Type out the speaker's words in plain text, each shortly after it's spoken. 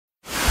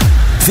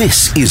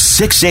This is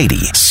 680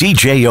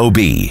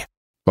 CJOB.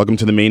 Welcome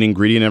to the main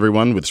ingredient,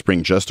 everyone, with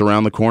spring just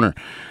around the corner.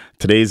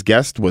 Today's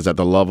guest was at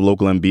the Love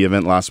Local MB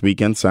event last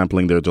weekend,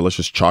 sampling their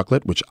delicious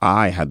chocolate, which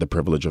I had the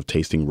privilege of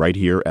tasting right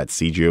here at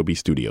CJOB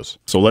Studios.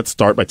 So let's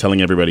start by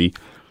telling everybody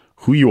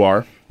who you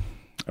are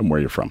and where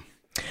you're from.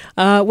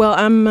 Well,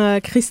 I'm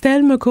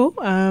Christelle Mekoh.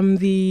 I'm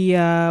the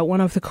one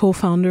of the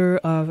co-founder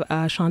of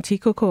Aschenti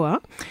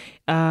Cocoa.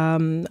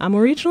 I'm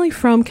originally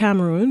from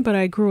Cameroon, but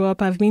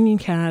I've been in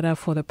Canada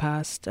for the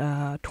past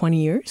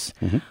 20 years.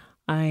 Mm-hmm.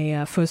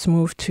 I first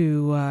moved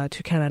to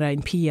Canada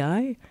in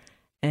PEI.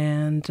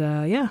 And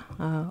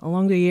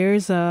along the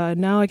years,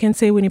 now I can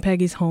say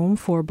Winnipeg is home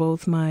for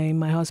both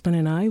my husband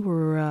and I.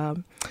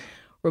 We're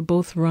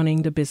both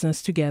running the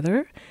business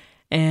together.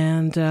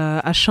 And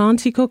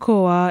Aschenti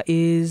Cocoa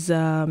is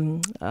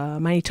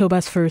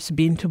Manitoba's first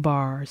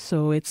bean-to-bar.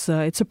 So it's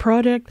a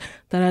project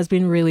that has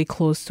been really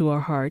close to our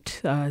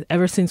heart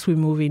ever since we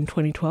moved in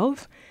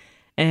 2012.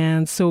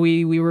 And so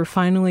we were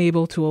finally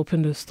able to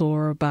open the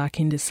store back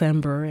in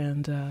December.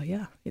 And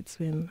it's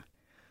been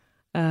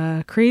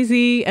a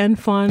crazy and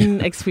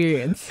fun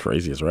experience.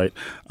 Crazy is right.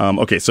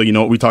 Okay, so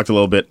we talked a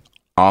little bit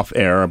off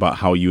air about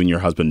how you and your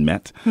husband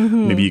met.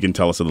 Mm-hmm. Maybe you can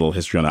tell us a little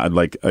history on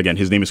that. Again,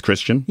 his name is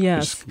Christian.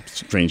 Yes.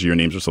 Strange, your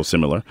names are so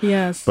similar.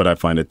 Yes. But I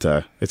find it's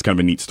kind of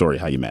a neat story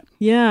how you met.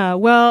 Yeah.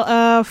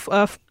 Well,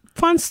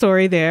 fun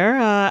story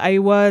there. We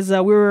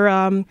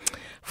were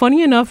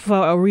funny enough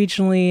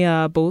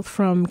originally both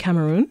from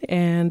Cameroon,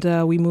 and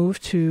we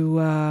moved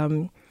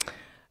to.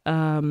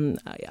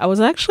 I was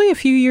actually a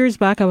few years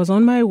back. I was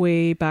on my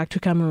way back to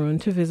Cameroon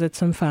to visit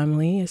some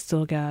family. I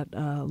still got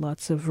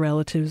lots of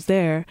relatives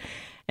there.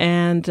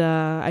 And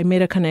I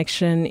made a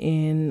connection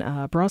in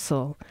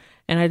Brussels.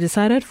 And I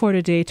decided for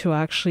the day to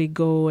actually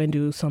go and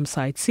do some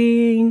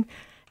sightseeing.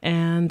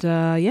 And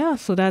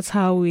so that's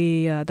how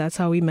we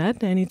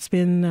met. And it's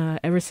been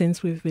ever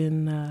since we've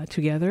been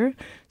together.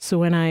 So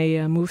when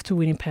I moved to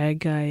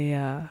Winnipeg,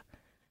 I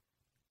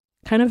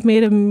kind of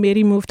made him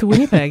move to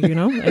Winnipeg,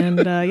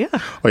 and Oh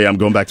yeah, I'm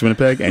going back to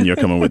Winnipeg, and you're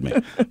coming with me.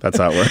 That's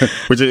how it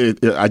works. Which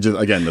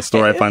the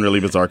story I find really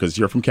bizarre because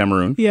you're from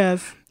Cameroon.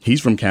 Yes.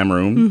 He's from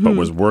Cameroon, mm-hmm. but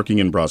was working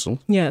in Brussels.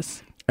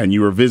 Yes. And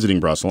you were visiting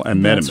Brussels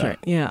and met him there. Right.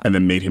 Yeah. And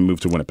then made him move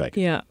to Winnipeg.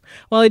 Yeah.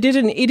 Well, it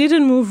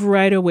didn't move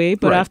right away,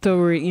 but right. after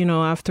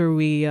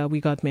we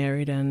got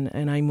married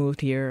and I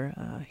moved here,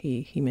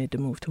 he made the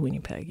move to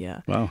Winnipeg.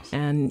 Yeah. Wow.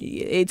 And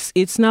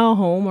it's now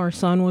home. Our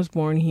son was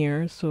born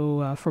here,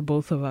 so for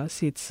both of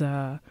us,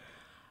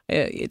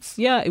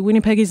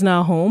 Winnipeg is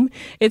now home.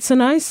 It's a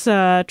nice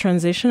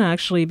transition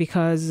actually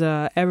because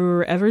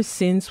ever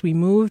since we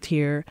moved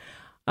here.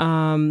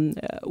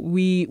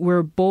 We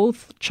were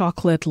both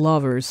chocolate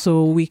lovers,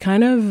 so we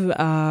kind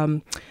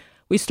of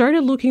we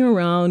started looking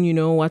around,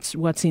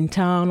 what's in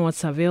town,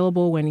 what's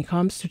available when it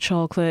comes to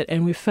chocolate,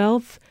 and we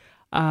felt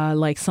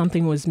like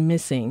something was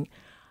missing.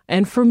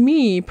 And for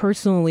me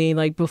personally,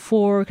 like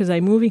before, because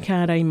I moved in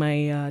Canada in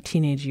my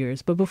teenage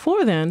years, but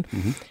before then.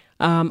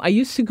 Mm-hmm. I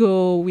used to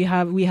go. We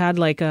had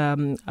like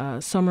a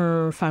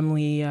summer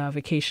family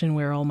vacation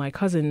where all my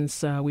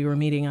cousins we were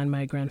meeting on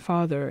my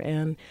grandfather,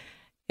 and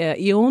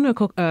he owned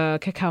a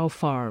cacao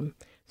farm.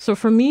 So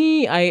for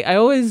me, I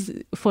always,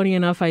 funny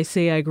enough, I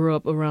say I grew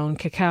up around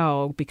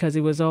cacao because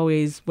it was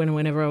always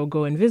whenever I would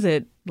go and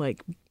visit,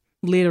 like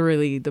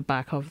literally the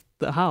back of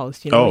the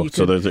house.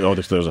 So there's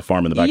a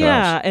farm in the back of the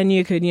house. Yeah, and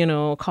you could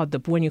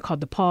when you cut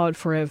the pod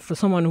for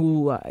someone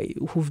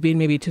who've been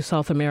maybe to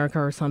South America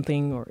or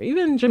something, or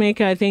even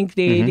Jamaica, I think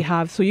they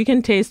have. So you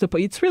can taste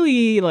it's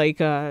really like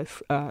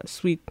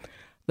sweet,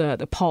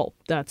 the pulp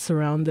that's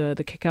around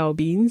the cacao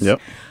beans.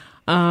 Yep.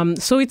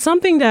 So it's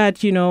something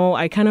that,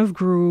 I kind of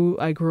grew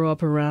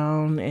up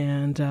around,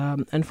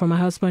 and for my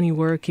husband, he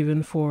worked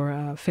even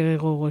for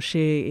Ferrero Rocher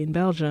in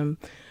Belgium.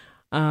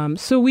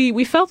 So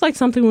we felt like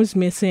something was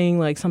missing,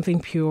 like something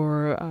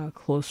pure,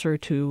 closer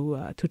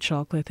to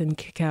chocolate and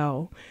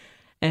cacao.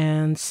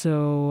 And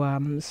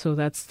so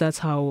that's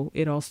how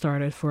it all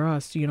started for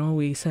us.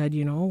 We said,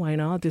 why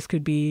not? This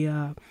could be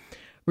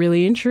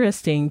really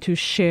interesting to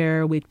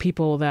share with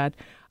people that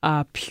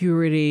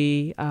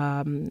purity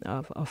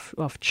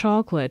of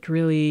chocolate,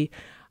 really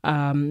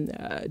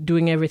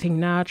doing everything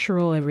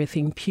natural,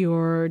 everything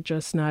pure,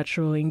 just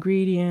natural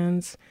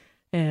ingredients.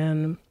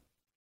 And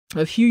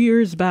a few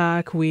years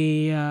back,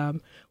 we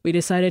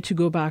decided to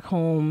go back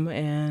home,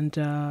 and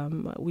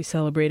we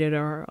celebrated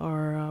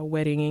our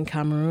wedding in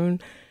Cameroon.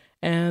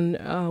 And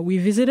we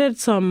visited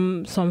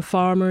some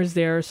farmers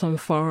there, some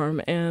farm,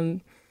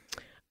 and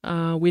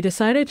we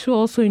decided to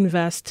also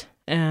invest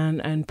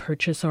and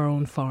purchase our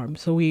own farm.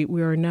 So we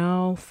are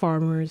now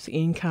farmers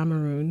in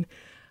Cameroon.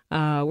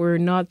 We're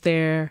not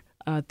there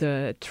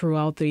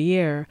throughout the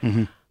year,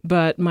 mm-hmm.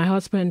 but my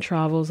husband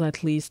travels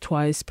at least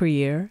twice per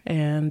year,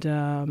 and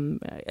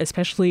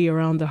especially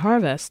around the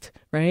harvest,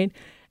 right?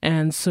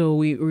 And so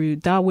we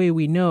that way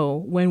we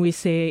know when we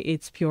say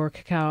it's pure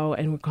cacao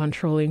and we're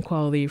controlling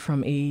quality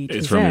from A to Z.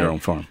 It's from your own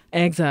farm.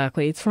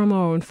 Exactly. It's from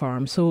our own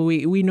farm. So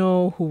we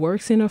know who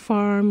works in a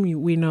farm.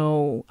 We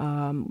know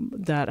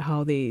that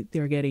how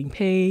they're getting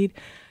paid.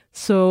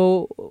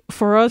 So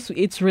for us,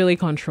 it's really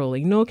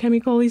controlling. No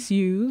chemical is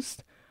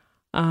used.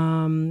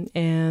 So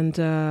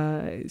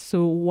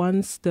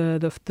once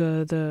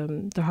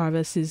the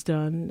harvest is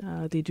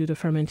done, they do the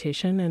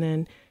fermentation, and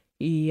then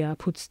he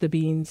puts the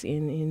beans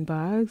in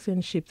bags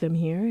and ship them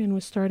here, and we're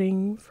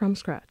starting from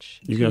scratch.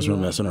 You guys are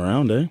messing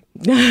around, eh?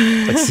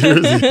 Like,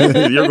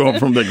 seriously, you're going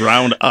from the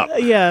ground up.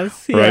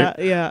 Yes, right?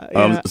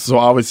 Yeah. So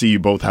obviously, you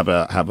both have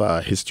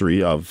a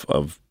history of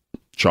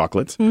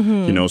chocolate.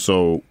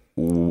 So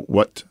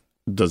what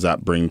does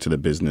that bring to the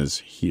business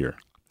here?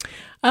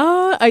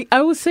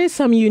 I would say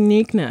some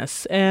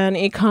uniqueness, and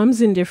it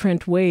comes in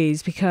different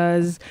ways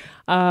because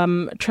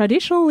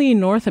traditionally in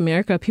North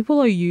America, people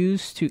are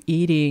used to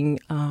eating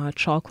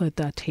chocolate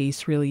that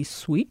tastes really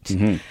sweet.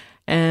 Mm-hmm.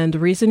 And the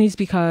reason is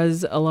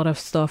because a lot of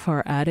stuff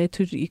are added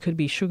to it. Could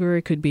be sugar,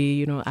 it could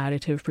be,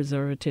 additive,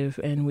 preservative,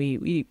 and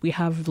we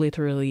have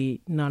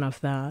literally none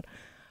of that.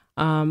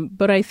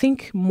 But I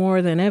think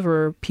more than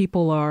ever,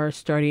 people are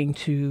starting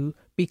to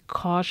be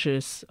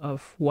cautious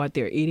of what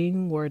they're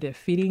eating, where they're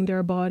feeding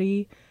their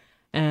body.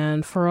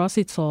 And for us,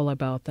 it's all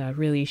about that,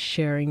 really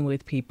sharing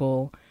with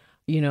people,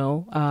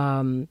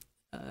 some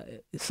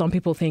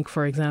people think,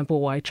 for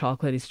example, white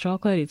chocolate is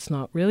chocolate. It's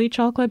not really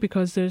chocolate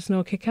because there's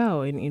no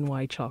cacao in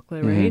white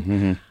chocolate, right?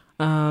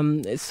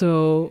 Mm-hmm.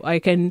 So I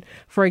can,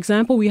 for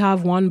example, we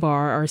have one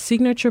bar, our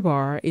signature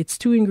bar. It's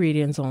 2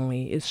 ingredients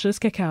only. It's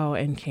just cacao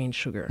and cane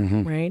sugar,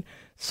 right?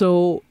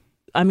 So,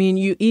 I mean,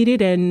 you eat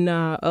it, and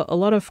a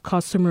lot of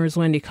customers,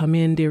 when they come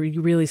in, they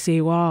really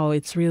say, wow,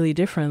 it's really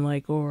different,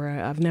 or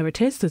I've never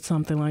tasted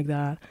something like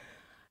that.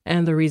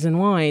 And the reason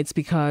why, it's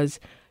because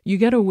you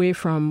get away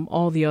from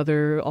all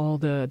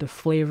the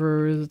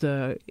flavors,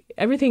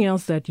 everything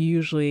else that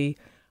usually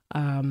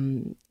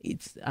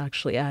it's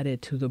actually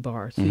added to the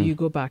bar. So you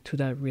go back to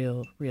that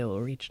real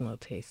original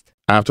taste.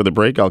 After the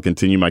break, I'll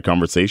continue my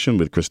conversation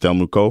with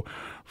Christelle Mekoh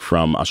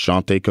from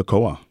Aschenti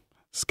Cocoa.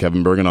 It's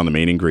Kevin Burgin on The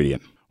Main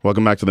Ingredient.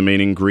 Welcome back to The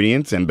Main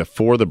Ingredients. And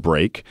before the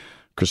break,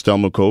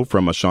 Christelle Mekoh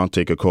from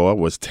Aschenti Cocoa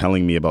was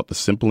telling me about the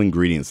simple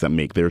ingredients that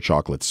make their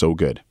chocolate so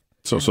good.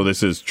 So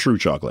this is true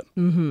chocolate.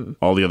 Mm-hmm.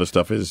 All the other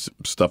stuff is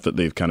stuff that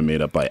they've kind of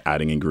made up by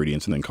adding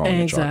ingredients and then calling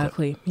it chocolate.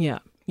 Exactly.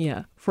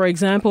 Yeah. For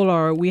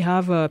example, we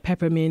have a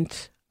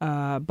peppermint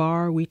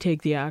bar. We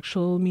take the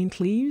actual mint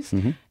leaves.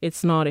 Mm-hmm.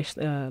 It's not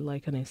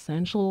like an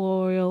essential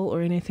oil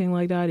or anything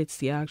like that. It's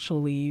the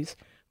actual leaves.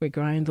 We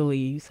grind the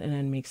leaves and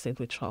then mix it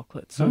with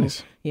chocolate. So,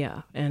 nice.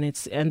 Yeah, and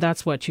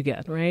that's what you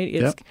get,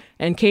 right?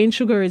 And cane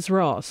sugar is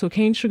raw. So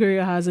cane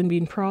sugar hasn't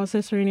been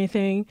processed or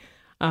anything.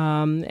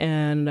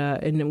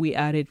 And we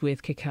add it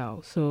with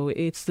cacao. So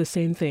it's the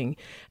same thing.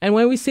 And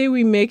when we say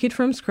we make it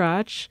from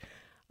scratch,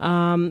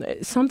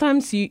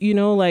 sometimes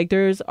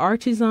there's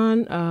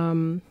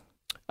artisan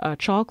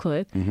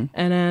chocolate, and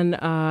then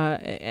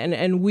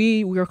and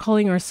we're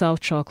calling ourselves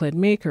chocolate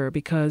maker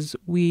because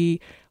we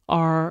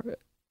are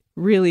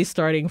really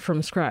starting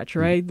from scratch,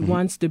 right? Mm-hmm.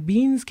 Once the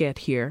beans get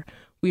here,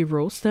 we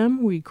roast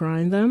them, we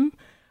grind them,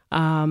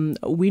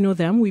 we know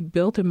them. We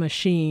built a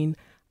machine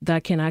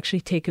that can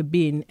actually take a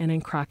bean and then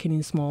crack it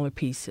in smaller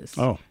pieces.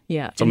 Oh,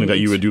 yeah. Something that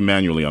you would do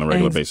manually on a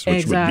regular basis,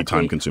 which would be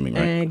time consuming,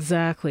 right?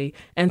 Exactly.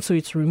 And so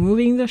it's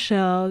removing the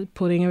shell,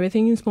 putting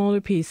everything in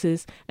smaller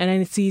pieces, and then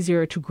it's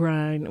easier to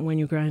grind when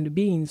you grind the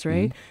beans,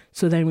 right? Mm-hmm.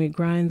 So then we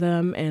grind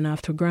them, and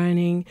after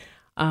grinding,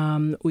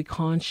 we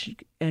conch,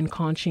 and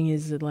conching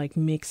is like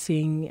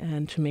mixing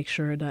and to make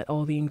sure that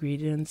all the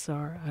ingredients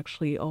are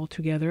actually all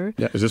together.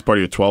 Yeah, is this part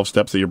of your 12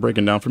 steps that you're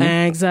breaking down for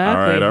me?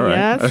 Exactly. All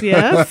right.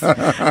 Yes.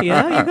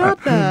 Yeah, you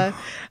got that.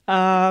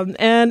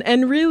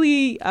 And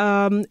really,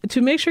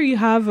 to make sure you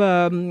have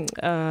a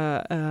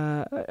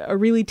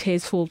really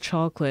tasteful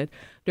chocolate,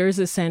 there's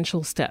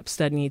essential steps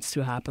that needs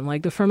to happen,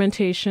 like the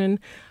fermentation.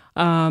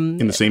 In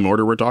the same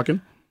order we're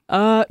talking?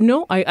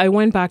 No, I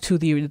went back to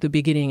the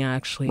beginning,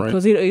 actually,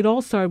 because it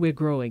all started with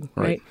growing,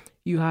 right?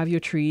 You have your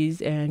trees,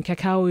 and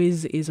cacao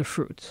is a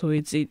fruit, so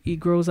it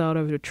grows out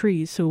of the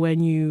trees. So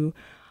when your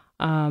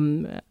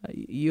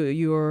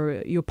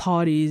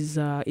pod is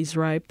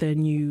ripe,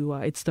 then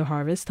it's the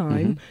harvest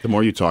time. Mm-hmm. The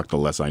more you talk, the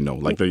less I know.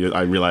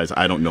 I realize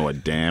I don't know a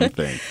damn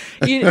thing.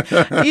 There's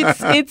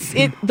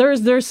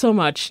so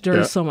much.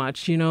 So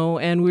much,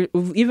 and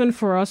even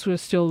for us, we're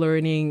still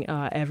learning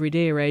every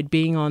day, right?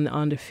 Being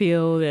on the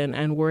field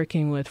and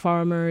working with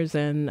farmers,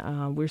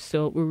 and we're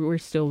still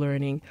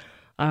learning.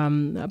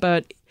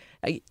 But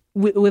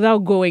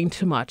without going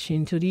too much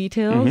into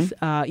details,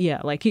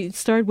 it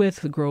start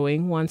with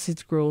growing. Once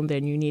it's grown,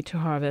 then you need to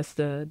harvest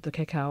the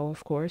cacao,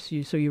 of course.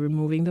 So you're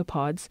removing the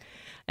pods,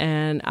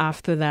 and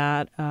after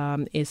that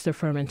is the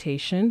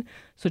fermentation.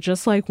 So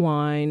just like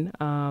wine,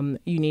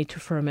 you need to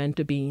ferment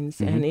the beans,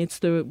 and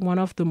it's one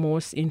of the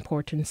most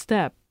important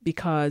step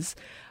because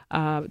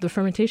the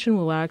fermentation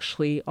will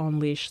actually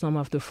unleash some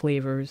of the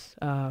flavors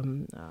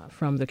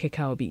from the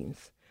cacao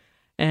beans.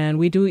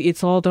 And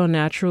it's all done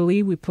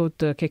naturally. We put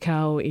the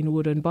cacao in a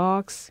wooden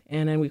box,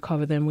 and then we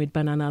cover them with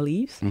banana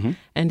leaves.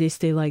 And they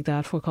stay like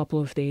that for a couple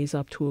of days,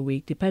 up to a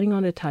week, depending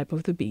on the type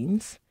of the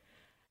beans.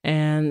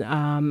 And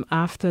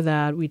after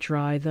that, we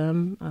dry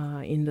them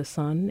in the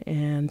sun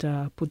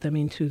and put them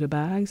into the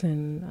bags.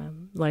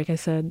 And like I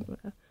said,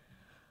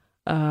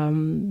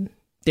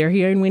 they're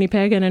here in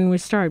Winnipeg, and then we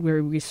start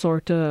where we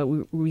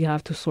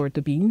have to sort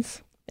the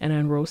beans and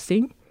then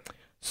roasting.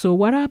 So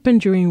what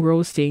happened during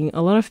roasting?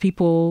 A lot of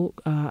people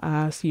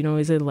ask,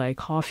 is it like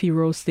coffee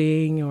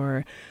roasting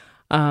or?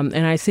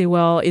 And I say,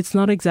 well, it's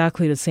not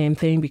exactly the same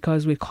thing,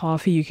 because with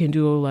coffee you can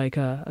do like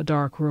a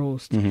dark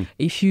roast. Mm-hmm.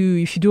 If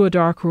you do a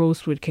dark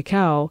roast with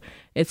cacao,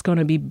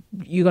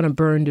 you're gonna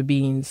burn the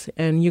beans,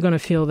 and you're gonna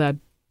feel that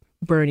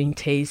burning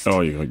taste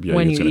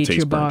when you eat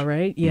your bar,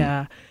 right? Mm-hmm.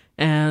 Yeah.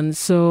 And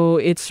so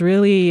it's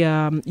really,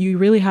 you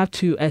really have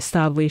to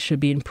establish a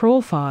bean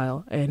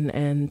profile,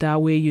 and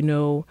that way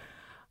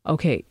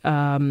okay,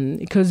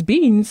 because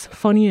beans,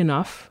 funny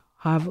enough,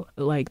 have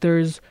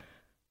there's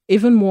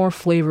even more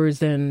flavors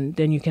than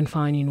you can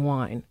find in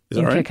wine,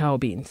 in cacao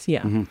beans.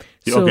 Yeah. Mm-hmm.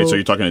 So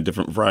you're talking a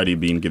different variety of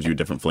bean gives you a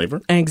different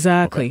flavor?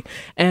 Exactly. Okay.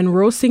 And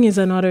roasting is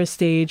another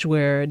stage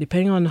where,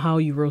 depending on how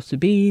you roast the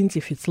beans,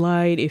 if it's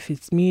light, if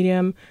it's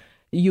medium,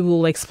 you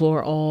will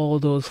explore all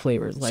those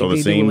flavors. So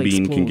the same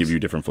bean can give you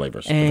different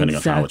flavors depending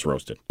on how it's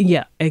roasted.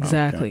 Yeah,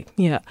 exactly. Oh,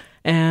 okay. Yeah.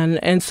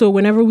 And so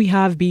whenever we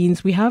have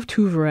beans, we have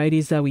two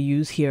varieties that we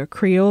use here.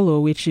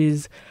 Criollo, which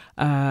is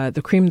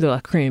the creme de la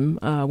creme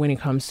when it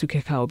comes to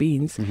cacao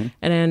beans. Mm-hmm.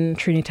 And then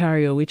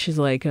Trinitario, which is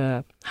like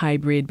a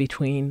hybrid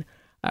between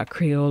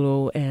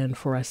Criollo and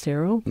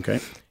Forastero.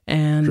 Okay.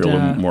 And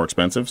Criollo more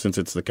expensive since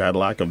it's the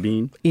Cadillac of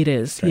bean? It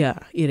is, okay. Yeah.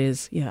 It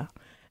is, yeah.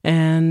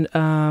 And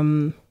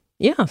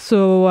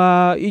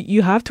so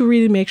you have to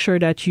really make sure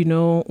that you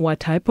know what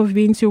type of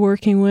beans you're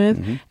working with,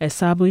 mm-hmm.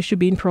 establish your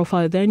bean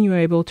profile, then you're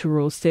able to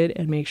roast it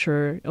and make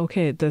sure,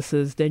 okay,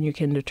 then you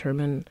can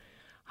determine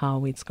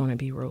how it's going to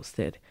be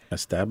roasted.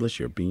 Establish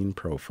your bean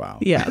profile.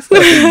 Yes. Break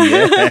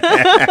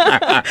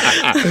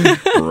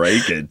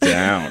it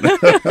down.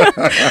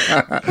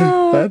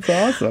 That's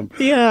awesome.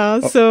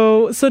 Yeah.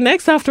 So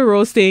next after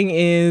roasting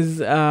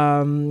is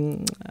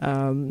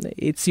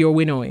it's your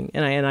winnowing,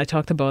 and I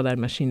talked about that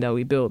machine that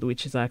we built,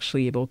 which is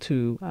actually able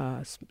to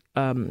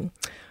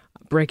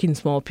break in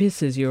small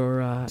pieces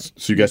your.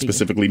 So you guys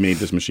specifically made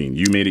this machine.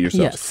 You made it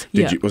yourself.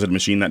 Yes. Was it a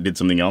machine that did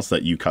something else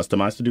that you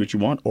customized to do what you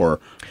want, or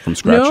from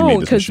scratch you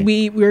made this machine?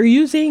 No, because we're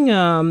using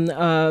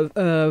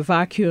a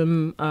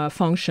vacuum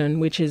function,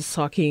 which is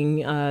sucking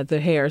the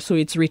hair, so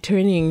it's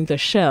returning the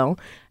shell,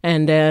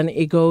 and then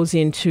it goes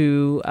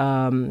into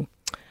a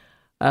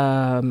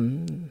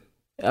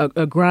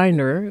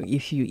grinder.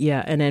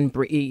 And then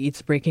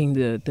it's breaking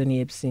the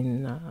nibs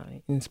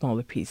in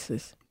smaller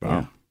pieces. Wow.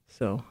 Yeah.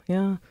 So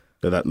yeah.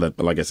 That,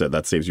 like I said,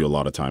 that saves you a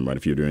lot of time, right?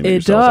 If you're doing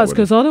it does,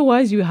 because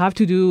otherwise you have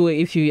to do,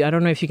 I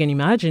don't know if you can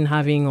imagine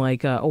having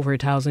like over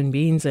 1,000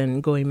 beans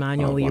and going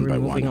manually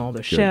removing all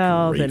the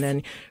shells, and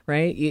then,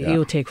 right,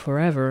 it'll take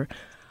forever.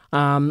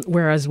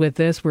 Whereas with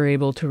this, we're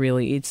able to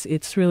really,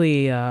 it's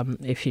really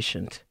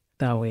efficient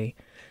that way.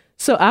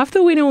 So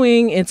after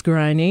winnowing, it's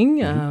grinding.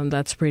 Mm-hmm.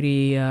 That's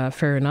pretty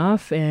fair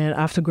enough. And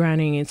after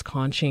grinding, it's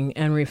conching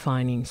and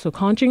refining. So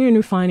conching and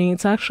refining,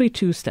 it's actually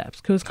 2 steps,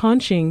 because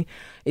conching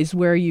is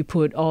where you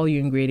put all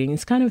your ingredients.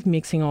 It's kind of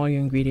mixing all your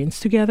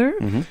ingredients together.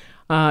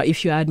 Mm-hmm.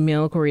 If you add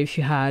milk or if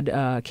you had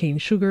cane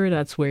sugar,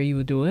 that's where you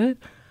would do it.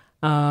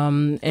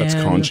 That's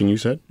conching, you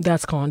said?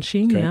 That's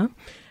conching, okay. Yeah.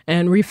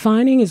 And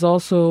refining is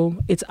also,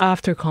 it's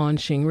after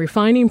conching.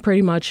 Refining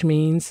pretty much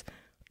means...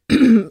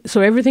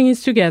 so everything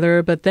is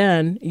together, but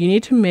then you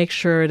need to make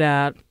sure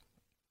that,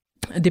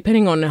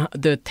 depending on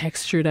the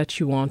texture that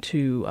you want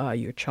to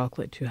your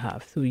chocolate to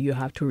have, so you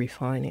have to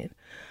refine it.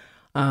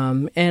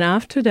 And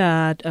after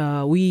that,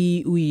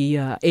 we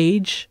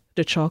age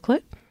the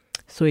chocolate.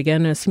 So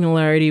again, a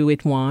similarity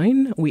with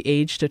wine, we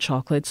age the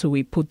chocolate, so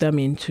we put them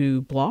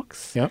into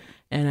blocks, yep.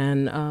 And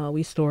then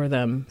we store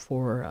them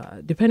for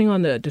depending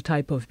on the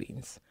type of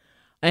beans.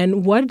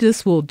 And what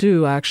this will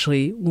do,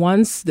 actually,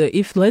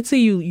 if let's say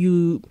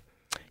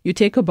you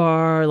take a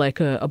bar, like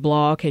a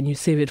block, and you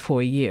save it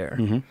for a year.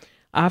 Mm-hmm.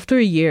 After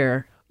a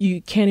year, you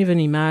can't even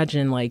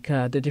imagine like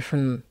the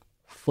different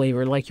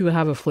flavor. Like you would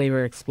have a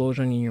flavor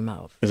explosion in your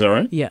mouth. Is that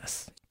right?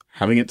 Yes.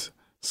 Having it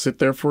sit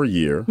there for a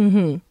year,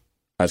 mm-hmm.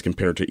 as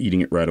compared to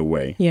eating it right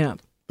away. Yeah.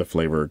 The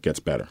flavor gets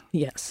better.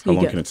 Yes. How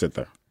long can it sit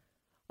there?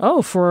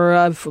 Oh, for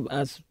as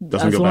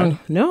long. Bad?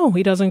 No,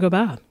 he doesn't go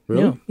bad.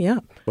 Really? No, yeah.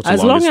 What's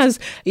as long as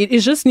it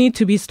just needs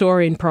to be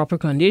stored in proper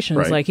conditions.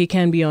 Right. Like it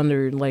can be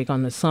under, like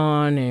on the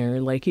sun, or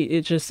like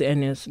it just,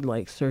 and it's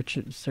like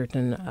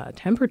certain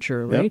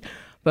temperature, right? Yep.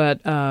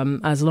 But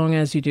as long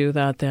as you do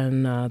that,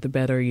 then the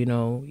better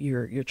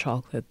your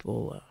chocolate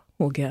will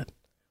get.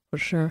 For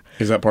sure.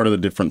 Is that part of the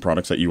different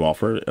products that you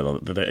offer?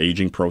 The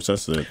aging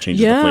process that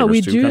changes the flavors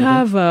we too? Do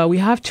have we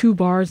have 2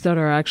 bars that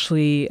are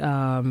actually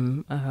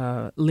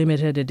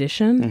limited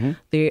edition. Mm-hmm.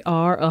 They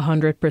are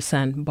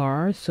 100%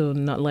 bars, so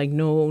not like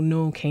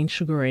no cane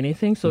sugar or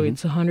anything. So mm-hmm.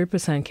 It's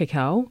 100%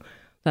 cacao.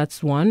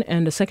 That's one,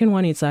 and the second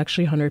one is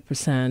actually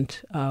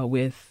 100%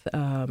 with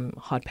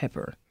hot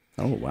pepper.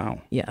 Oh,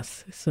 wow.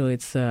 Yes. So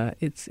it's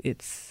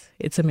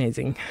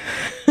amazing.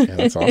 Yeah,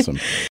 that's awesome.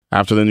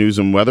 After the news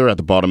and weather at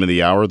the bottom of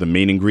the hour, the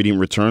main ingredient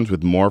returns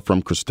with more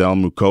from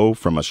Christelle Mekoh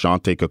from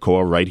Aschenti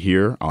Cocoa right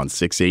here on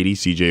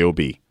 680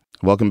 CJOB.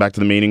 Welcome back to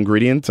the main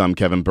ingredient. I'm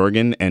Kevin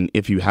Burgin, and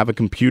if you have a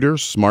computer,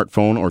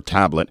 smartphone, or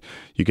tablet,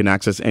 you can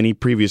access any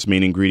previous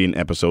main ingredient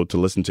episode to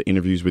listen to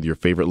interviews with your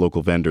favorite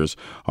local vendors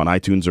on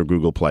iTunes or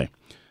Google Play.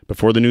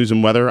 Before the news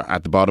and weather,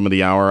 at the bottom of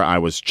the hour, I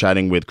was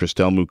chatting with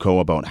Christelle Mekoh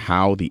about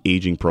how the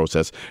aging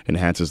process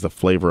enhances the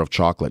flavor of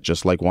chocolate,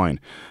 just like wine.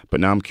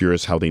 But now I'm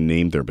curious how they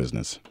named their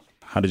business.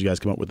 How did you guys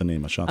come up with the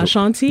name Aschenti?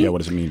 Aschenti? Yeah, what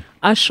does it mean?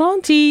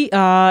 Aschenti,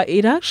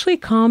 it actually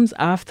comes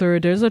after,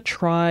 there's a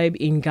tribe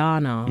in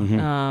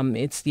Ghana.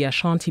 It's the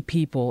Aschenti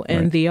people,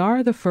 and they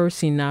are the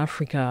first in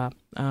Africa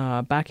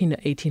back in the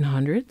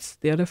 1800s.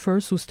 They are the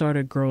first who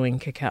started growing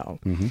cacao.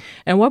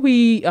 And what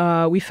we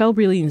felt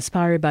really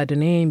inspired by the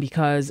name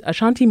because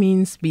Aschenti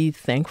means be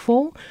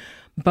thankful.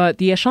 But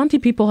the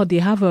Aschenti people, they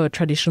have a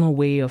traditional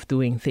way of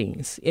doing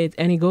things. It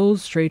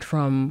goes straight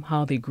from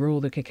how they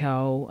grow the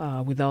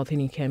cacao without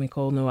any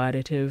chemical, no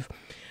additive,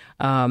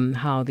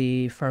 how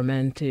they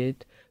ferment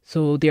it.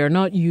 So they are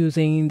not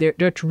using,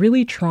 they're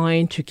really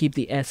trying to keep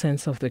the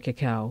essence of the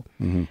cacao.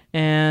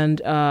 And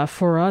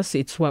for us,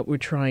 it's what we're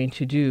trying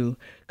to do.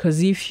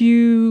 Because if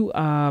you,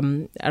 I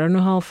don't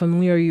know how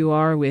familiar you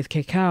are with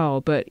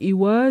cacao, but it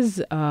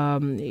was... I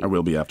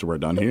will be after we're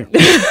done here.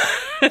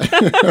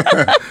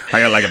 I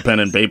got like a pen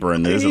and paper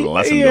and there's a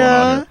lesson going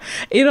on here.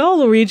 It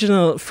all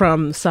originated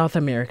from South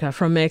America,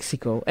 from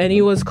Mexico. And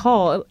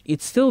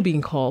it's still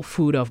being called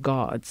food of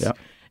gods. Yep.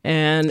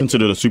 And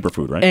considered a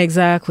superfood, right?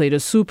 Exactly, the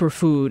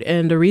superfood.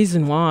 And the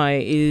reason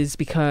why is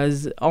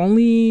because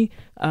only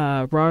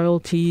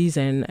royalties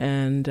and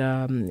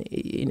in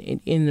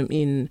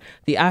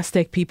the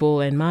Aztec people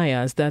and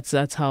Mayas,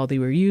 that's how they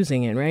were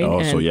using it, right?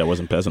 Oh, so it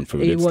wasn't peasant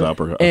food. It's the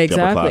upper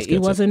class. It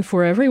wasn't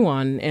for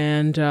everyone.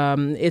 And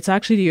it's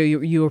actually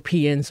the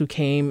Europeans who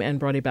came and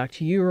brought it back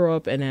to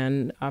Europe. And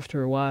then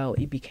after a while,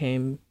 it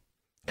became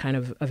kind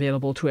of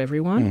available to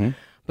everyone.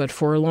 But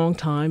for a long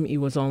time, it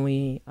was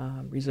only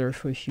reserved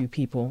for a few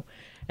people.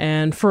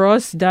 And for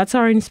us, that's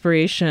our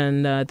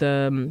inspiration,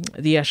 the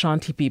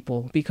Aschenti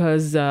people,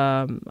 because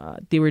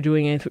they were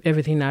doing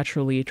everything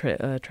naturally,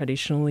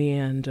 traditionally,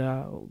 and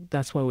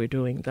that's what we're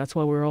doing. That's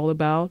what we're all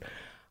about.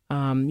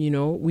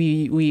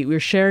 We're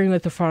sharing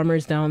with the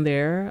farmers down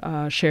there,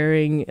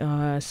 sharing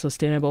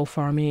sustainable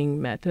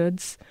farming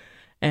methods,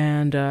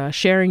 and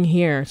sharing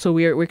here. So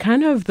we're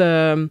kind of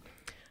the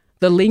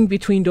link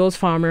between those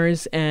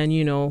farmers and,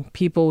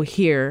 people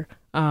here,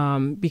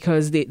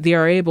 because they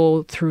are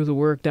able, through the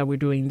work that we're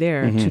doing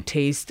there, to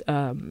taste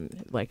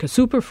like a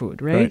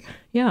superfood, right?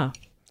 Yeah.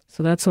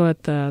 So that's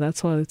what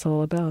it's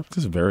all about. This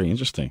is very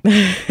interesting.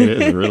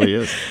 It really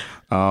is.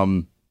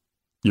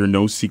 Your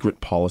no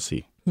secret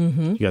policy.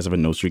 You guys have a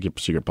no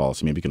secret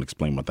policy. Maybe you can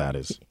explain what that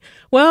is.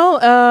 Well,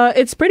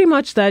 it's pretty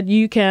much that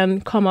you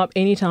can come up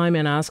anytime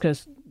and ask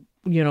us,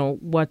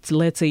 let's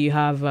say you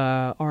have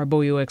our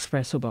Boyo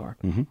Espresso bar.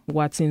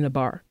 What's in the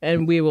bar?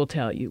 And we will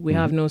tell you. We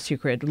have no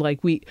secret.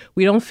 Like, we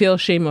don't feel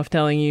shame of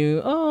telling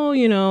you,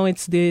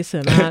 it's this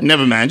and that.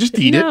 Never mind, just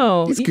eat it.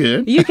 It's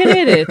good. You can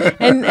eat it.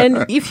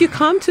 And if you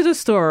come to the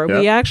store,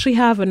 we actually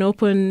have an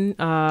open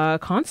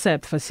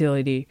concept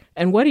facility.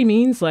 And what it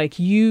means, like,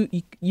 you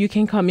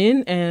can come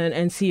in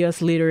and see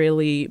us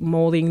literally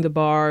molding the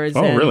bars.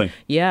 Oh, really?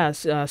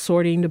 Yes,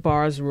 sorting the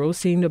bars,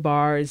 roasting the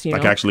bars.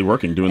 Like actually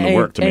working, doing the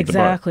work to make the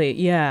bar. Exactly.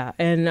 Yeah,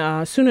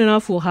 and soon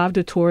enough we'll have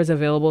the tours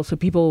available, so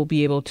people will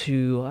be able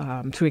to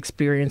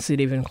experience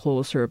it even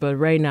closer. But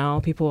right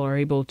now, people are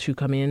able to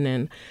come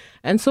in,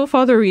 and so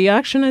far the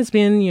reaction has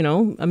been,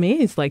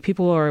 amazed. Like,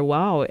 people are,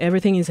 wow,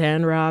 everything is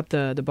hand wrapped,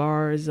 the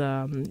bars.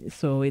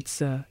 So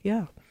it's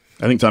yeah.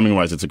 I think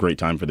timing-wise, it's a great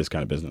time for this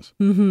kind of business,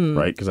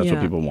 right? Because that's what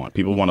people want.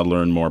 People want to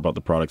learn more about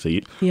the products they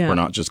eat. We're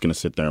not just going to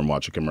sit there and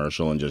watch a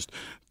commercial and just,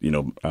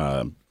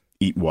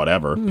 eat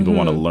whatever. People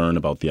want to learn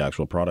about the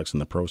actual products and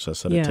the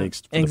process that it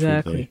takes for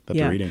the food that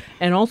they're eating.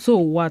 And also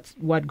what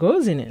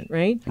goes in it,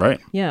 right?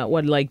 Right. Yeah,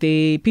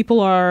 people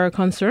are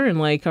concerned,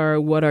 like,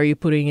 what are you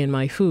putting in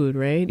my food,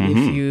 right?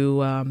 If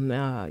you,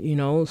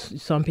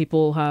 some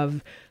people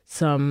have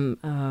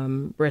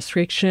some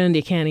restriction,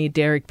 they can't eat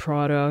dairy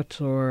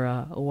products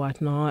or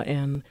whatnot,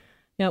 and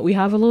we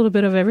have a little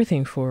bit of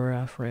everything for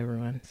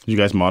everyone. Do you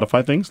guys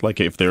modify things?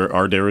 Like, if there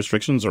are dairy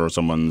restrictions, or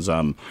someone's,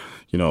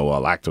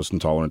 lactose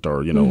intolerant,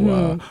 or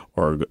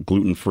or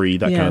gluten free,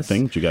 that kind of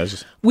thing? Do you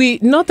guys?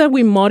 Not that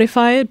we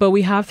modify it, but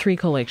we have 3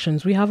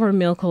 collections. We have our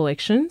milk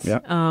collections.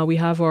 Yeah. We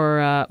have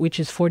our which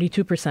is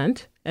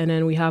 42%, and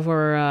then we have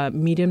our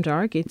medium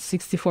dark. It's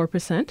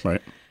 64%.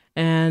 Right.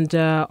 And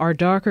our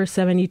dark are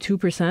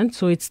 72%.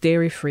 So it's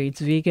dairy free. It's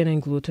vegan and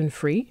gluten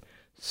free.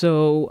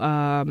 So,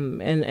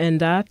 and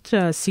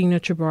that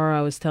signature bar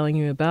I was telling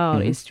you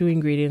about is 2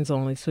 ingredients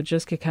only. So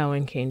just cacao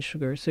and cane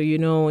sugar. So,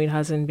 it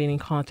hasn't been in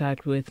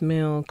contact with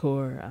milk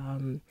or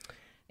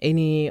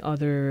any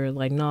other,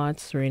 like,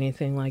 nuts or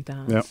anything like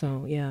that. Yep.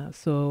 So, yeah.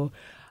 So,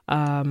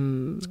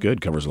 It's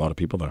good. Covers a lot of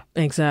people there.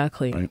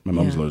 Exactly. Right? My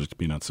mom's allergic to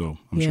peanuts, so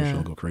I'm sure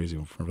she'll go crazy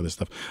for this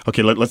stuff.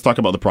 Okay, let's talk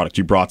about the product.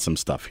 You brought some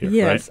stuff here,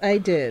 yes, right? I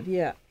did.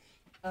 Yeah.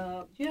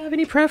 Do you have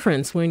any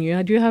preference when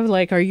you do you have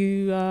like? Are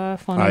you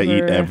fond of? I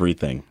eat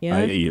everything. Yeah?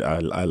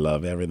 I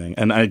love everything.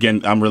 And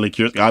again, I'm really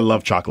curious. I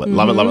love chocolate.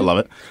 Love it, love it, love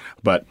it.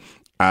 But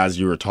as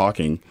you were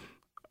talking,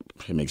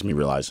 it makes me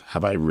realize: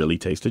 have I really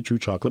tasted true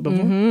chocolate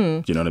before?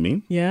 Do you know what I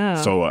mean?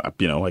 Yeah. So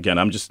again,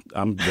 I'm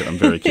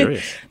very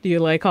curious. Do you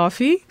like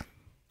coffee?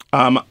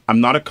 I'm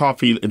not a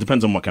coffee. It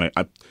depends on what kind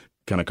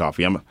of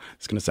coffee.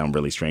 It's going to sound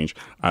really strange.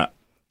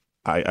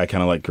 I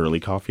kind of like girly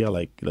coffee. I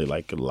like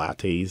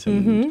lattes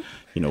and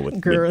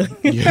with Girly.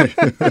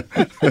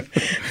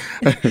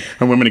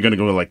 And women are going to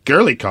go like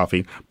girly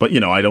coffee, but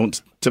I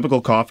don't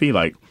typical coffee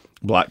like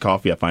black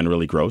coffee. I find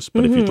really gross.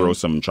 But if you throw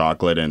some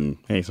chocolate and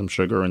some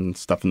sugar and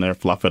stuff in there,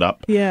 fluff it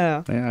up.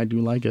 Yeah, I do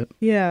like it.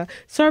 Yeah.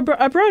 So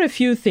I brought a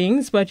few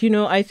things, but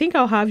I think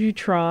I'll have you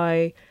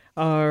try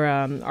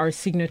our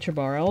signature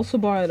bar. I also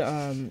bought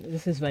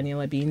this is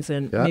vanilla beans,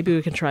 and maybe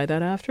we can try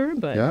that after.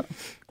 But yeah,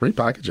 great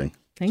packaging.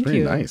 Thank Very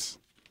you. Nice.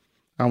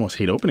 I almost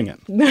hate opening it,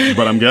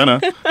 but I'm gonna.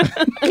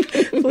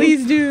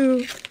 Please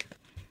do.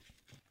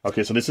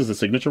 Okay, so this is the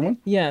signature one?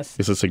 Yes.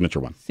 This is a signature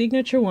one.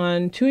 Signature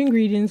one, 2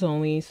 ingredients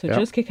only, so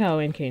just cacao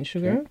and cane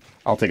sugar. Okay.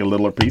 I'll take a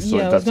littler piece so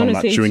I was I'm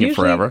not chewing it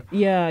forever.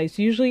 Yeah, it's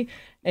usually,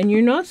 and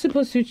you're not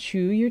supposed to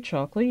chew your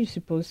chocolate, you're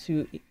supposed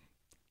to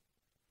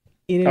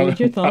eat it with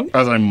your tongue.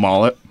 As I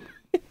maul it.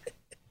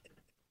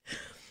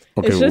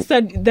 Okay, it's just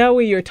that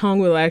way your tongue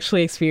will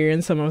actually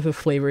experience some of the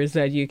flavors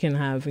that you can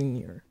have in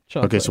your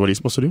chocolate. Okay, so what are you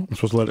supposed to do? I'm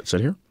supposed to let it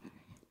sit here?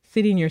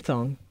 Sit in your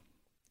tongue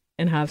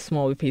and have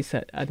small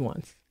pieces at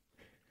once.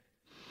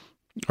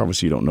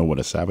 Obviously, you don't know what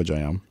a savage I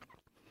am.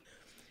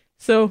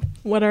 So,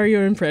 what are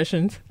your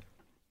impressions?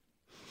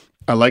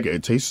 I like it.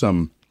 It tastes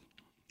kind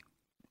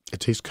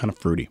of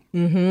fruity.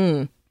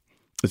 Mm-hmm.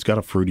 It's got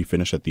a fruity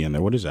finish at the end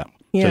there. What is that?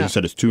 Yeah. So you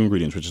said it's 2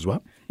 ingredients, which is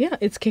what? Yeah,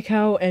 it's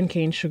cacao and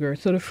cane sugar.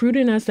 So the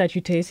fruitiness that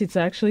you taste, it's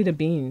actually the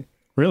bean.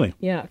 Really?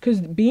 Yeah,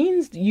 because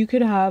beans, you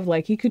could have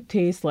you could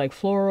taste like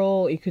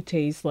floral, it could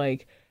taste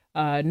like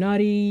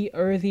nutty,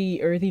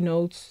 earthy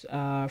notes,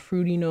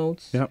 fruity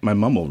notes. Yeah, my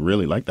mom will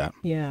really like that.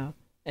 Yeah,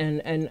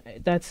 and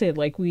that's it.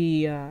 Like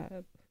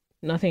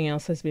nothing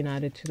else has been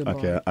added to the bar.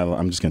 Okay,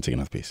 I'm just going to take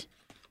another piece.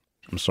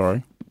 I'm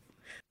sorry.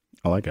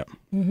 I like it.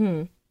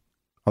 Mm-hmm.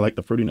 I like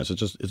the fruitiness.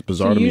 It's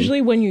bizarre to me. Usually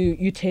when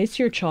you taste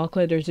your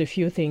chocolate, there's a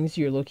few things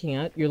you're looking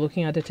at. You're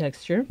looking at the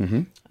texture.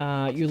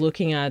 Mm-hmm. You're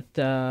looking at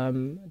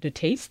the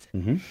taste.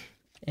 Mm-hmm.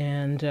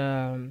 And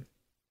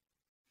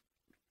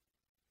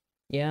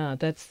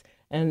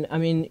and I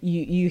mean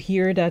you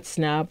hear that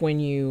snap when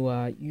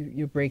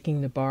you're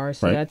breaking the bar.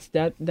 So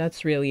right.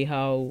 that's really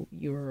how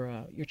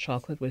your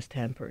chocolate was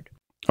tempered.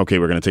 Okay,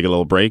 we're going to take a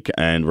little break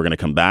and we're going to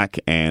come back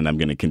and I'm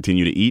going to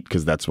continue to eat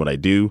because that's what I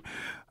do.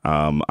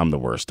 I'm the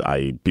worst.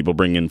 People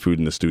bring in food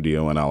in the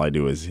studio and all I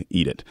do is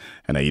eat it,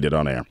 and I eat it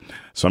on air.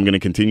 So I'm going to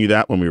continue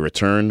that when we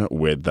return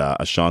with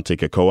Aschenti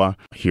Cocoa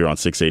here on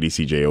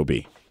 680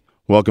 CJOB.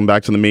 Welcome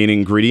back to the main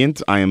ingredient.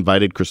 I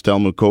invited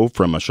Christelle Mekoh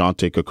from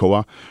Aschenti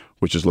Cocoa,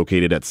 which is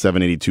located at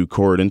 782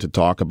 Corridon, to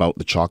talk about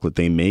the chocolate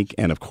they make,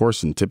 and of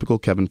course, in typical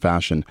Kevin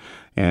fashion,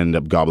 end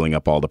up gobbling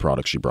up all the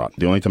products she brought.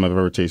 The only time I've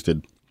ever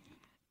tasted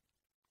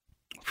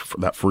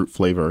that fruit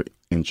flavor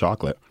in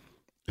chocolate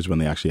is when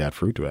they actually add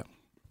fruit to it.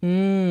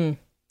 Mm.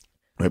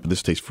 Right, but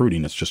this tastes fruity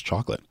and it's just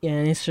chocolate. Yeah,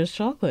 and it's just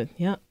chocolate,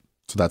 yeah.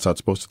 So that's how it's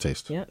supposed to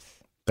taste? Yes.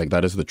 Like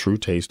that is the true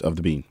taste of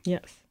the bean?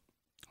 Yes.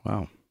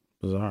 Wow,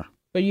 bizarre.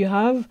 But you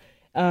have,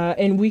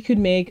 and we could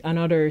make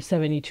another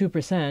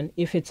 72%.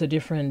 If it's a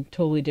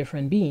totally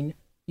different bean,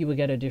 you will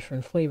get a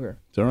different flavor.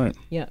 Is that right?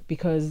 Yeah,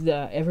 because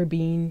every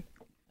bean,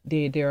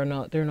 they're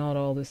not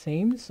all the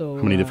same. So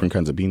how many different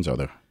kinds of beans are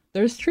there?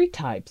 There's 3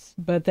 types,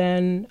 but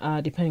then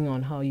depending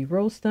on how you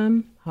roast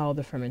them, how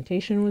the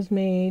fermentation was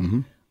made. Mm-hmm.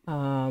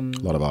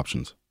 A lot of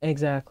options.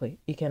 Exactly.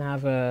 It can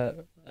have an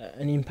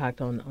impact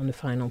on the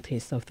final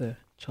taste of the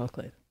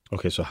chocolate.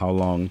 Okay, so how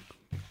long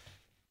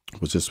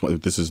was this one?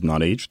 This is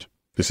not aged?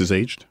 This is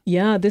aged?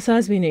 Yeah, this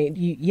has been aged.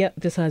 Yeah,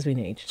 this has been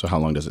aged. So how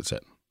long does it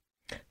sit?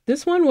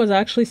 This one was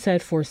actually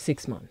set for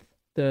 6 months,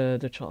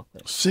 the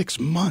chocolate. 6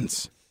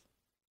 months?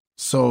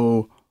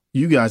 So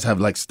you guys have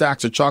like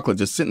stacks of chocolate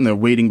just sitting there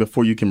waiting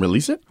before you can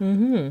release it?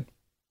 Mm-hmm.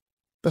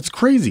 That's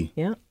crazy.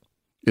 Yeah.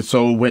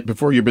 So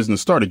before your business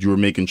started, you were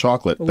making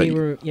chocolate. We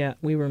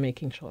were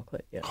making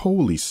chocolate. Yeah.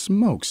 Holy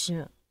smokes!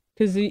 Yeah,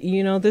 because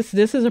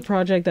this is a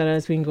project that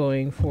has been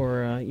going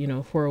for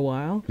a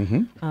while.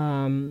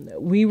 Mm-hmm.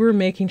 We were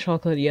making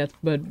chocolate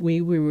but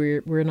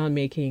we're not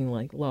making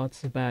like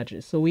lots of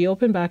batches. So we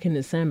opened back in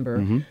December.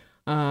 Mm-hmm.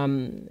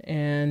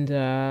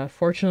 And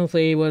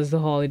fortunately, it was the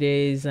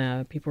holidays.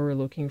 People were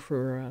looking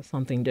for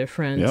something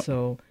different. Yep.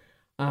 So.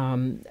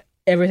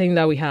 Everything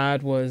that we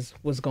had was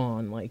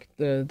gone. Like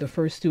the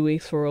first 2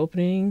 weeks for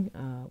opening,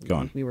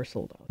 gone. We were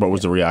sold out. What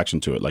was the reaction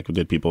to it? Like,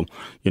 did people,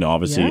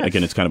 obviously, Yes.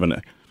 Again, it's kind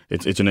of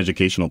it's an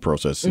educational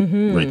process,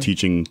 right?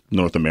 Teaching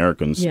North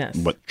Americans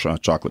what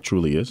chocolate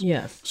truly is.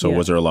 Yes. So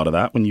was there a lot of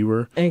that when you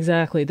were?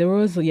 Exactly. There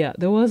was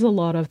a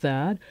lot of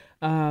that.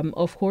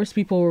 Of course,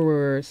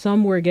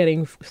 some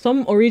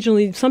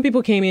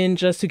people came in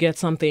just to get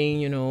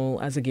something,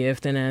 as a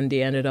gift, and then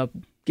they ended up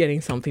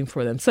getting something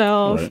for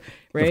themselves,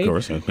 right? Of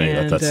course, that's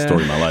the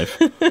story of my life.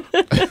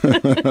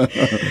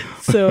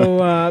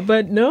 So,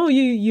 but no,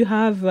 you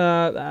have.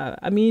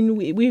 I mean,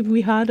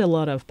 we had a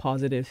lot of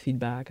positive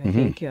feedback. I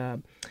think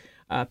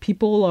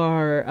people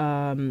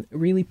are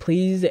really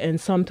pleased, and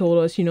some told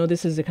us,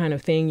 this is the kind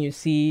of thing you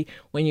see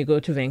when you go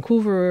to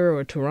Vancouver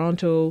or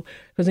Toronto.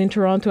 Because in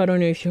Toronto, I don't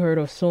know if you heard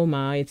of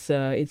Soma.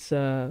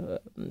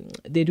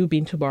 They do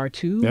bean to bar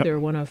too. Yep.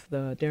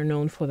 They're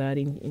known for that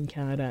in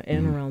Canada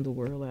and around the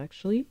world,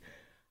 actually.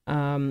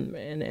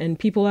 And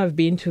people have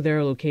been to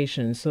their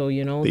location, so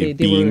they've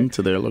been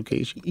to their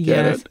location.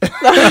 Yes.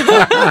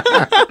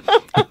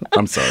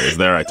 I'm sorry, it's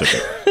there. I took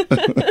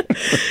it.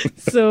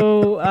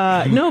 So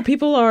no,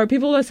 people are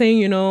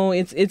saying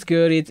it's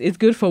good. It's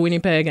good for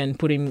Winnipeg and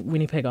putting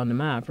Winnipeg on the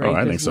map, right? Oh,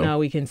 I think so. Now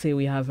we can say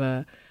we have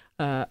a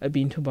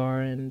bean to bar,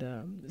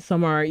 and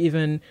some are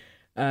even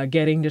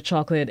getting the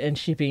chocolate and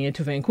shipping it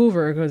to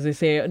Vancouver because they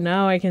say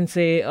now I can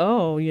say,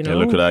 oh, hey,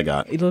 look what I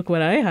got. Look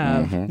what I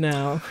have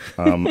now.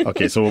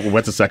 Okay, so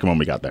what's the second one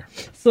we got there?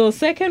 So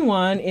second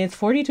one, it's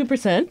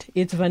 42%.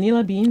 It's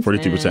vanilla beans.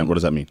 42%. What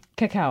does that mean?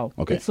 Cacao.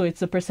 Okay. So it's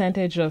the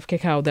percentage of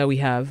cacao that we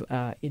have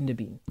in the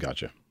bean.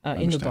 Gotcha.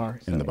 In the bar.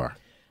 In the bar.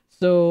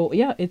 So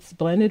yeah, it's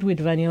blended with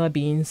vanilla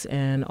beans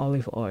and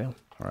olive oil.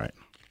 All right.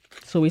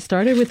 So we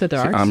started with the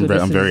dark. I'm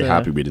very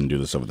happy we didn't do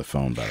this over the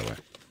phone, by the way.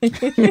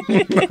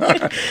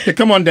 Hey,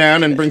 come on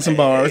down and bring some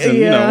bars, and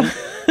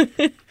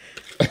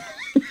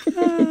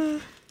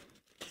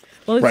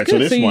well, it's right,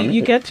 good. so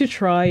you get to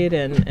try it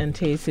and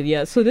taste it.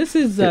 Yeah. So this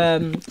is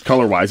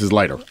color-wise is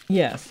lighter.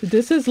 Yes,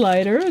 this is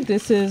lighter.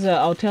 This is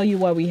I'll tell you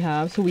what we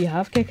have. So we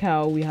have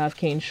cacao, we have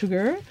cane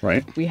sugar,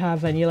 right? We have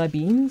vanilla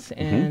beans,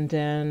 and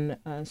then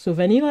so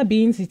vanilla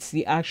beans. It's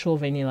the actual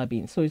vanilla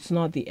bean. So it's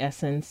not the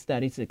essence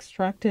that is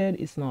extracted.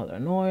 It's not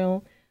an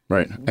oil.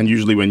 Right. And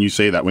usually when you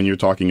say that, when you're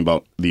talking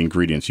about the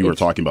ingredients, you are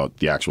talking about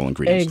the actual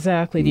ingredients.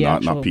 Exactly.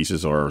 Not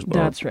pieces or...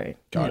 That's right.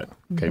 Got it.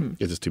 Okay.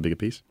 Is this too big a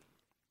piece?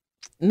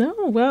 No.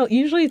 Well,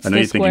 usually it's I know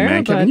you're thinking,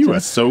 man, Kevin, you are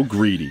so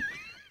greedy.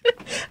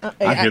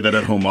 I hear that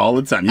at home all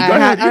the time. You go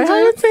ahead. I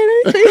haven't said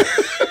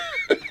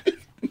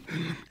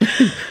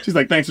anything. She's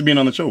like, thanks for being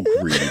on the show,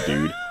 greedy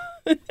dude.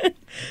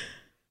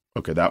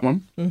 Okay, that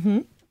one? Mm-hmm.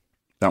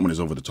 That one is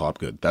over the top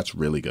good. That's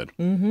really good.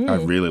 Mm-hmm. I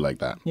really like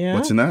that. Yeah.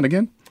 What's in that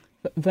again?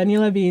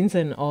 Vanilla beans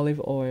and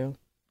olive oil.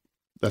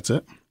 That's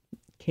it?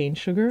 Cane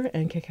sugar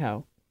and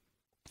cacao.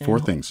 Four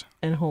things.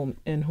 And whole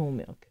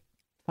milk.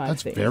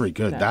 That's very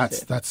good.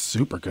 That's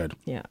super good.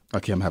 Yeah.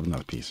 Okay, I'm having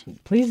another piece.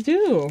 Please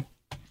do.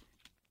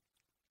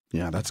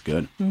 Yeah, that's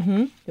good.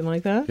 Mm-hmm. You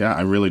like that? Yeah,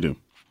 I really do.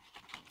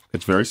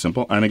 It's very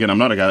simple. And again, I'm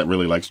not a guy that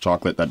really likes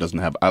chocolate that doesn't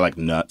have... I like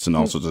nuts and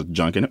all sorts of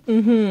junk in it.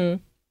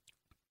 Mm-hmm.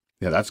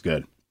 Yeah, that's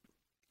good.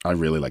 I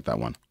really like that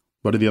one.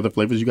 What are the other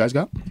flavors you guys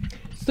got?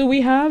 So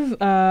we have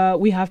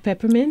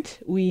peppermint.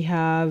 We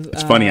have.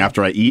 It's funny,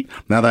 after I eat,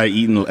 now that I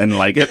eat and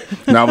like it,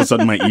 now all of a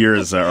sudden my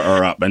ears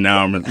are up, and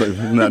now I'm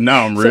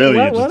really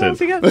interested. What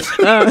else you got?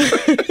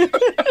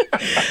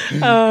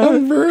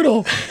 I'm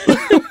brutal.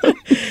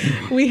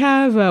 We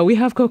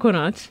have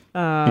coconut.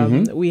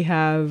 We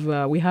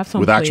have some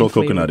with actual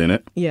coconut in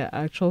it. Yeah,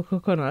 actual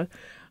coconut.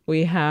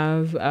 We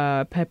have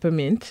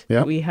peppermint.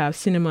 Yeah. We have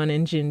cinnamon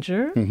and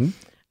ginger. Mm-hmm.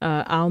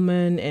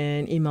 Almond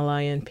and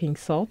Himalayan pink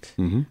salt,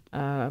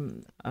 Boyo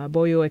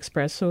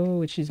espresso,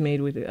 which is made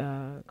with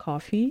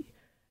coffee,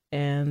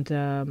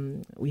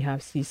 and we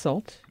have sea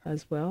salt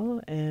as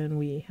well, and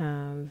we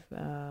have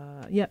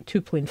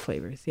 2 plain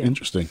flavors. Yeah,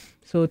 interesting.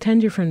 So 10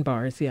 different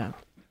bars. Yeah.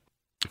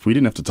 If we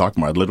didn't have to talk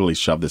more, I'd literally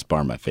shove this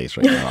bar in my face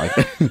right now.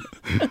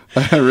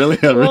 I really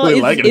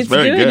like it. It's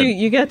very good.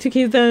 You get to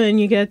keep them, and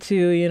you get to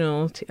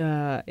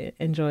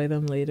enjoy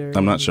them later.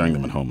 I'm not sharing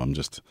them at home. I'm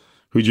just.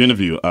 Who'd you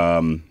interview?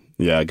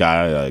 Yeah, a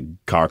guy, a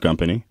car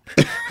company.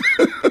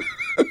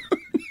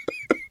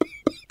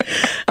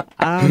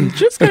 I'm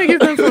just going to give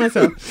them for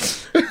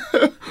myself.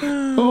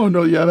 Oh,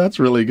 no, yeah, that's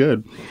really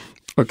good.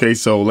 Okay,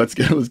 so let's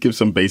give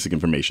some basic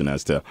information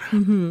as to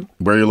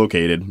where you're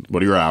located,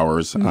 what are your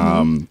hours,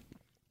 and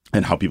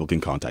how people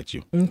can contact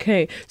you.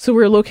 Okay, so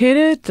we're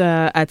located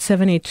at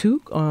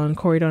 782 on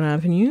Corridon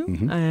Avenue,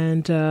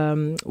 and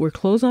we're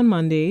closed on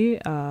Monday.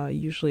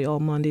 Usually all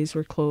Mondays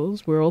we're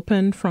closed. We're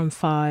open from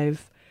 10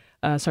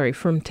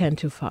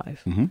 to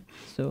 5.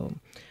 So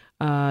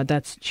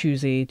that's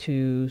Tuesday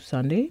to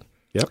Sunday.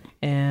 Yep.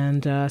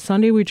 And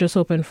Sunday we just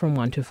open from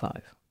 1 to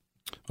 5.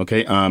 Okay.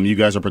 You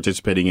guys are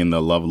participating in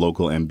the Love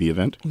Local MB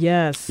event?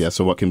 Yes. Yeah.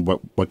 So what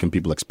can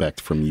people expect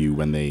from you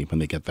when they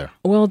get there?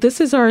 Well, this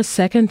is our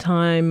second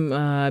time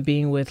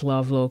being with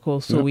Love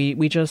Local, so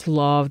we just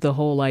love the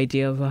whole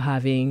idea of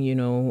having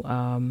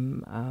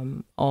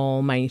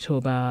all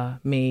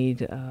Manitoba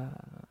made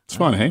It's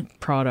fun, hey?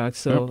 Products.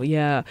 So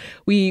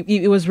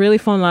it was really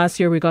fun last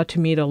year. We got to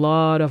meet a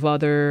lot of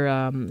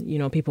other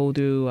people who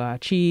do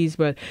cheese,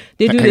 but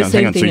they do the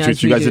same thing as we do.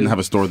 So you guys didn't have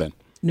a store then?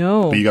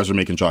 No. But you guys were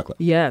making chocolate?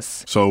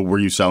 Yes. So were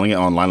you selling it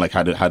online? Like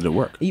how did it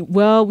work?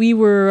 Well, we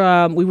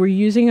were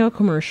using a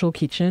commercial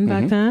kitchen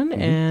back then,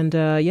 and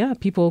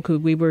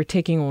we were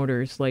taking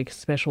orders, like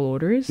special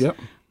orders. Yep.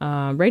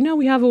 Right now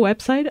we have a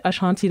website,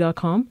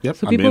 Aschenti.com. Yep,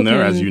 so I've been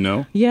there, as you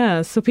know.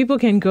 Yeah, so people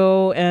can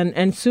go,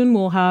 and soon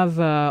we'll have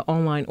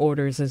online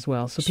orders as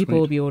well. So people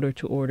will be able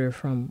to order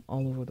from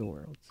all over the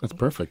world. So. That's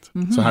perfect.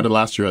 Mm-hmm. So how did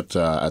last year at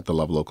the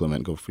Love Local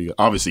event go for you?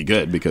 Obviously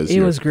good, because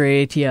it was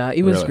great. Yeah,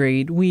 it was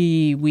great.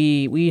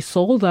 We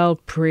sold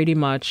out pretty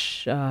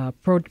much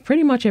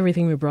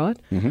everything we brought.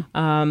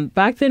 Mm-hmm.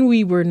 Back then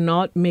we were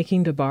not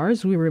making the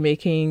bars. We were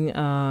making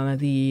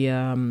the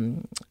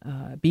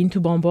bean to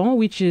bonbon,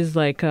 which is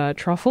like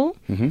truffle.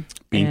 Mm-hmm.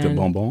 Bean to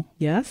bonbon.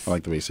 Yes. I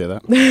like the way you say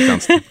that.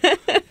 Sounds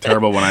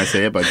terrible when I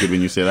say it, but good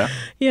when you say that.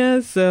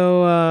 Yeah.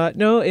 So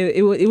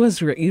it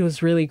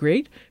was really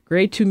great.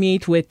 Great to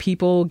meet with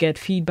people, get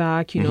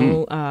feedback.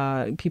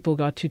 People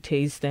got to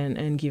taste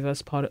and give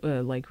us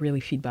really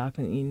feedback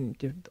in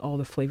all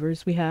the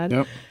flavors we had.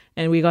 Yep.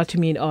 And we got to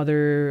meet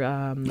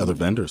other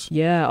vendors.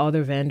 Yeah,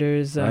 other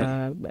vendors.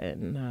 Right.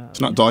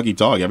 It's not dog eat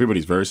dog.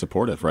 Everybody's very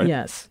supportive, right?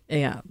 Yes,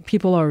 yeah.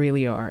 People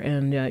really are,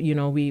 and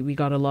we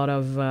got a lot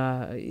of.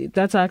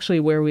 That's actually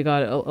where we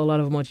got a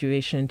lot of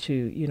motivation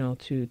to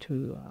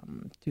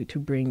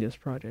bring this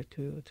project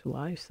to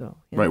life. So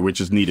right, which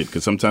is needed,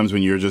 because sometimes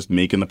when you're just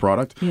making the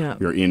product,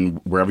 you're in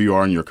wherever you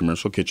are in your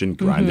commercial kitchen,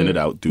 grinding it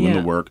out, doing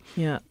the work.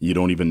 Yeah. You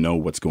don't even know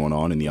what's going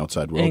on in the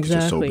outside world because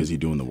you're so busy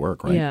doing the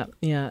work, right? Yeah,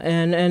 yeah,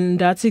 and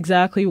that's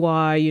exactly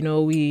why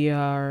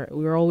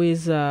we're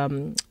always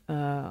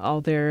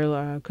out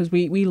there, because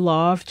we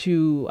love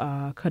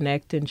to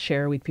connect and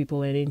share with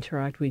people and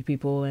interact with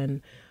people,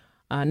 and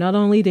not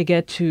only they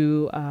get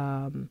to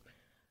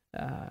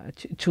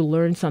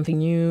learn something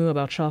new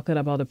about chocolate,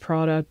 about the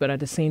product, but at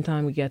the same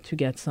time we get to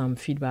get some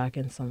feedback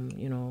and some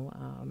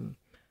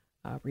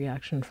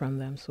reaction from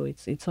them. So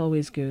it's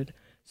always good.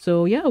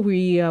 So yeah,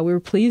 we're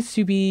pleased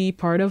to be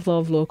part of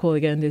Love Local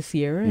again this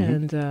year,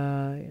 and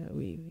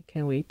we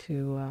can't wait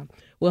to.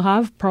 We'll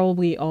have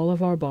probably all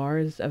of our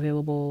bars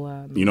available.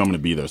 I'm going to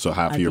be there, so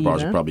half of your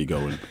bars will probably go,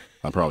 and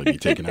I'll probably be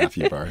taking half of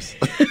your bars.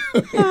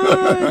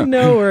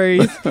 No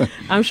worries.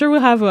 I'm sure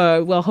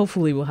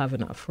hopefully we'll have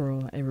enough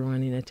for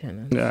everyone in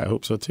attendance. Yeah, I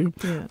hope so too.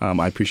 Yeah.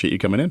 I appreciate you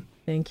coming in.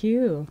 Thank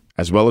you.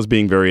 As well as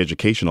being very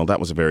educational, that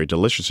was a very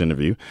delicious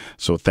interview.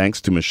 So thanks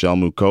to Christelle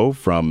Mekoh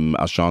from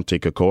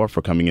Aschenti Cocoa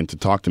for coming in to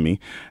talk to me.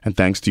 And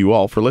thanks to you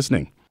all for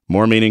listening.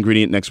 More Main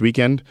Ingredient next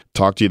weekend.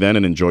 Talk to you then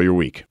and enjoy your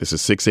week. This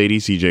is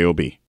 680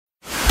 CJOB.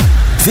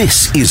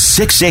 This is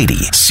 680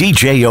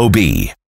 CJOB.